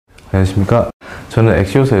안녕하십니까. 저는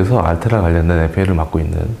엑시오스에서 알테라 관련된 FA를 맡고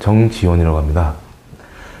있는 정지원이라고 합니다.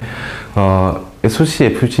 SoC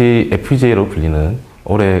FPGA로 불리는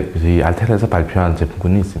올해 이 알테라에서 발표한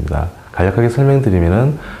제품군이 있습니다. 간략하게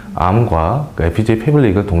설명드리면은 ARM과 FPGA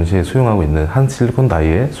패브릭을 동시에 수용하고 있는 한 실리콘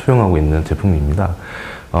다이에 수용하고 있는 제품입니다.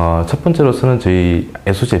 첫 번째로서는 저희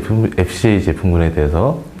SoC FPGA 제품군에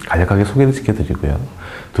대해서 간략하게 소개를 시켜드리고요.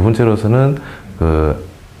 두 번째로서는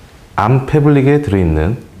ARM 패브릭에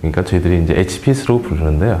들어있는, 그러니까 저희들이 이제 Qsys로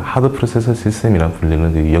부르는데요. 하드 프로세서 시스템이라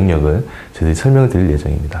불리는 그 영역을 저희들이 설명을 드릴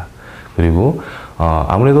예정입니다. 그리고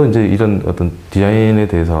아무래도 이제 이런 어떤 디자인에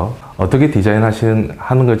대해서 어떻게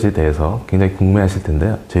디자인하는 것에 대해서 굉장히 궁금해하실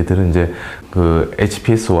텐데요. 저희들은 이제 그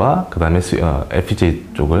HPS와 그 다음에 FPGA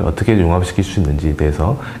쪽을 어떻게 융합시킬 수 있는지에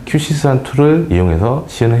대해서 Qsys라는 툴을 이용해서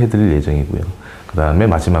시연을 해드릴 예정이고요. 그 다음에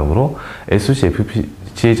마지막으로 SoC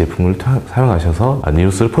FPGA 제품을 사용하셔서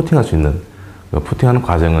리눅스를 포팅할 수 있는 포팅하는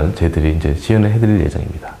과정을 저희들이 이제 시연을 해드릴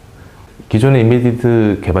예정입니다. 기존의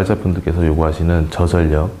임베디드 개발자분들께서 요구하시는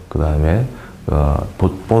저전력, 그 다음에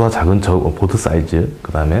보다 작은 보드 사이즈,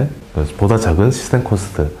 그 다음에 보다 작은 시스템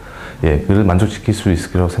코스트, 그를 만족시킬 수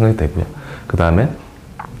있을 거라고 생각이 되고요. 그 다음에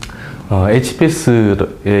HPS의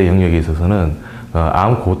영역에 있어서는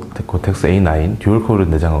ARM 고텍스 A9 듀얼 코어를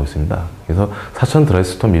내장하고 있습니다. 그래서 4000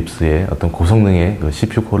 드라이스톤 밉스의 어떤 고성능의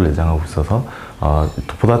CPU 코어를 내장하고 있어서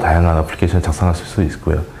보다 다양한 애플리케이션을 작성하실 수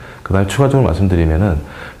있고요. 그 다음에 추가적으로 말씀드리면은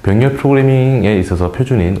병렬 프로그래밍에 있어서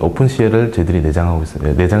표준인 오픈CL을 저희들이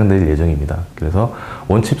내장될 예정입니다. 그래서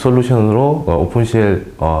원칩 솔루션으로 오픈CL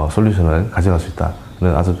솔루션을 가져갈 수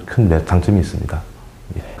있다는 아주 큰 장점이 있습니다.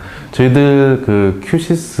 저희들 그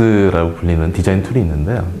Qsys라고 불리는 디자인 툴이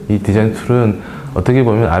있는데요. 이 디자인 툴은 어떻게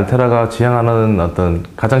보면 알테라가 지향하는 어떤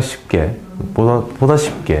가장 쉽게, 보다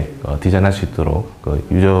쉽게 디자인할 수 있도록,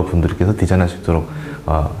 유저분들께서 디자인할 수 있도록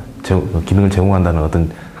기능을 제공한다는 어떤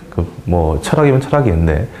철학이면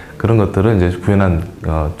철학인데, 그런 것들을 이제 구현한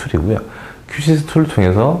툴이고요. Qsys 툴을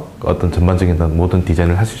통해서 어떤 전반적인 모든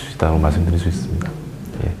디자인을 하실 수 있다고 말씀드릴 수 있습니다.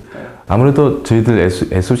 아무래도 저희들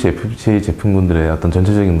SoC FPGA 제품군들의 어떤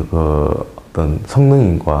전체적인 어떤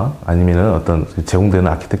성능과 아니면은 어떤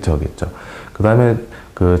제공되는 아키텍처겠죠. 그 다음에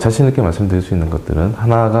자신 있게 말씀드릴 수 있는 것들은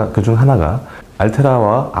그중 하나가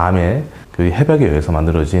알테라와 ARM의 협약에 의해서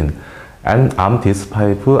만들어진 ARM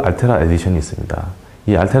DS-5 Altera 에디션이 있습니다.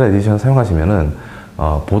 이 알테라 에디션을 사용하시면은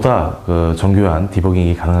보다 정교한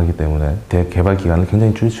디버깅이 가능하기 때문에 개발 기간을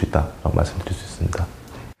굉장히 줄일 수 있다라고 말씀드릴 수 있습니다.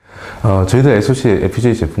 저희들 SoC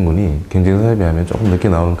FPGA 제품군이 경쟁사에 비하면 조금 늦게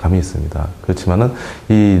나오는 감이 있습니다. 그렇지만은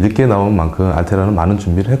이 늦게 나온 만큼 알테라는 많은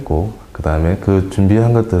준비를 했고, 그 다음에 그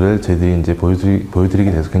준비한 것들을 저희들이 이제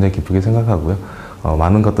보여드리게 돼서 굉장히 기쁘게 생각하고요.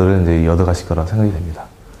 많은 것들을 이제 얻어가실 거라 생각이 됩니다.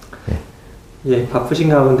 바쁘신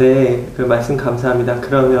가운데 그 말씀 감사합니다.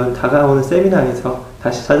 그러면 다가오는 세미나에서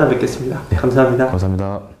다시 찾아뵙겠습니다. 감사합니다.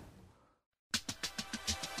 감사합니다.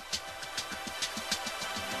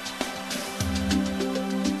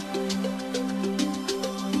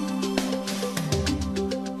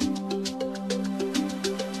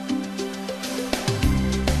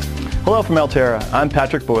 Hello from Altera, I'm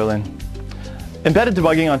Patrick Boylan. Embedded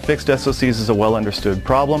debugging on fixed SoCs is a well-understood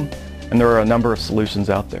problem, and there are a number of solutions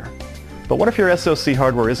out there. But what if your SoC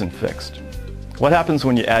hardware isn't fixed? What happens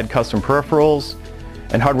when you add custom peripherals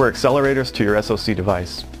and hardware accelerators to your SoC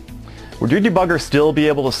device? Would your debugger still be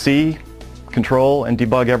able to see, control, and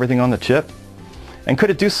debug everything on the chip? And could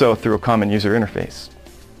it do so through a common user interface?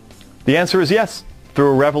 The answer is yes,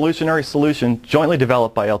 through a revolutionary solution jointly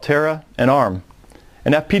developed by Altera and ARM,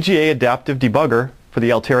 an FPGA adaptive debugger for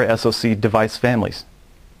the Altera SoC device families.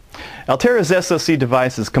 Altera's SoC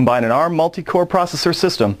devices combine an ARM multi-core processor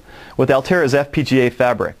system with Altera's FPGA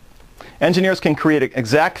fabric. Engineers can create an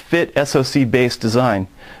exact fit SoC-based design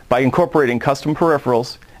by incorporating custom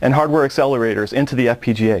peripherals and hardware accelerators into the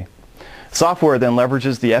FPGA. Software then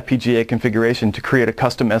leverages the FPGA configuration to create a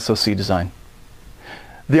custom SoC design.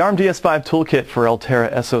 The ARM DS-5 toolkit for Altera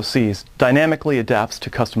SoCs dynamically adapts to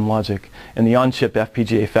custom logic in the on-chip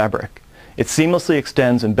FPGA fabric. It seamlessly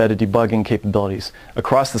extends embedded debugging capabilities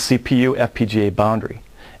across the CPU FPGA boundary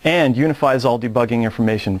and unifies all debugging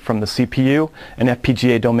information from the CPU and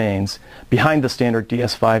FPGA domains behind the standard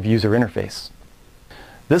DS-5 user interface.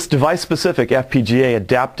 This device-specific FPGA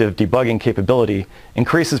adaptive debugging capability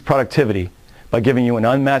increases productivity by giving you an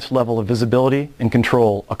unmatched level of visibility and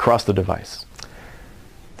control across the device.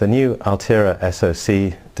 The new Altera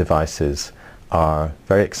SoC devices are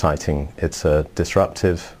very exciting. It's a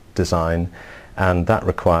disruptive design, and that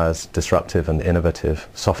requires disruptive and innovative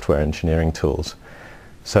software engineering tools.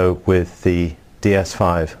 So with the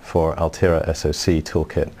DS-5 for Altera SoC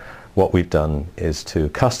toolkit, what we've done is to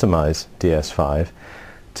customize DS-5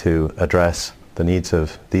 to address the needs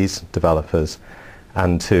of these developers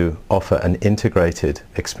and to offer an integrated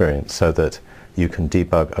experience so that you can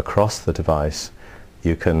debug across the device.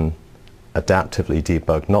 You can adaptively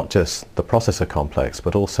debug not just the processor complex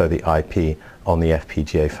but also the IP on the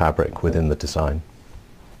FPGA fabric within the design.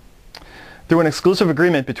 Through an exclusive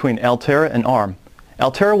agreement between Altera and ARM,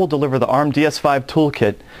 Altera will deliver the ARM DS-5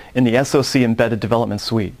 toolkit in the SoC embedded development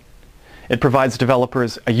suite. It provides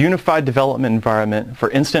developers a unified development environment for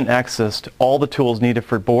instant access to all the tools needed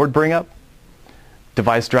for board bring-up,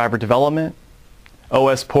 device driver development,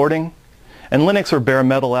 OS porting, and Linux or bare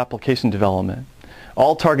metal application development,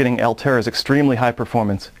 all targeting Altera's extremely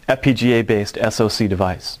high-performance FPGA-based SoC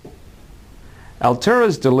device. Altera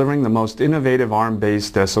is delivering the most innovative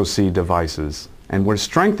ARM-based SoC devices, and we're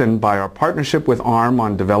strengthened by our partnership with ARM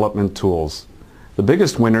on development tools. The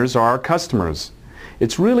biggest winners are our customers.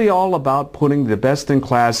 It's really all about putting the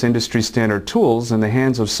best-in-class industry-standard tools in the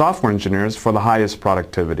hands of software engineers for the highest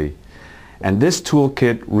productivity. And this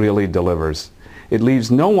toolkit really delivers. It leaves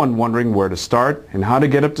no one wondering where to start and how to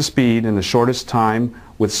get up to speed in the shortest time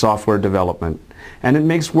with software development. And it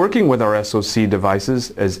makes working with our SoC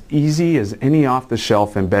devices as easy as any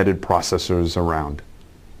off-the-shelf embedded processors around.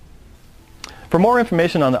 For more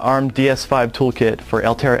information on the ARM DS-5 toolkit for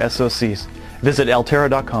Altera SoCs, visit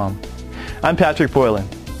altera.com. I'm Patrick Boylan.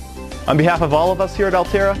 On behalf of all of us here at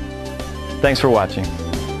Altera, thanks for watching.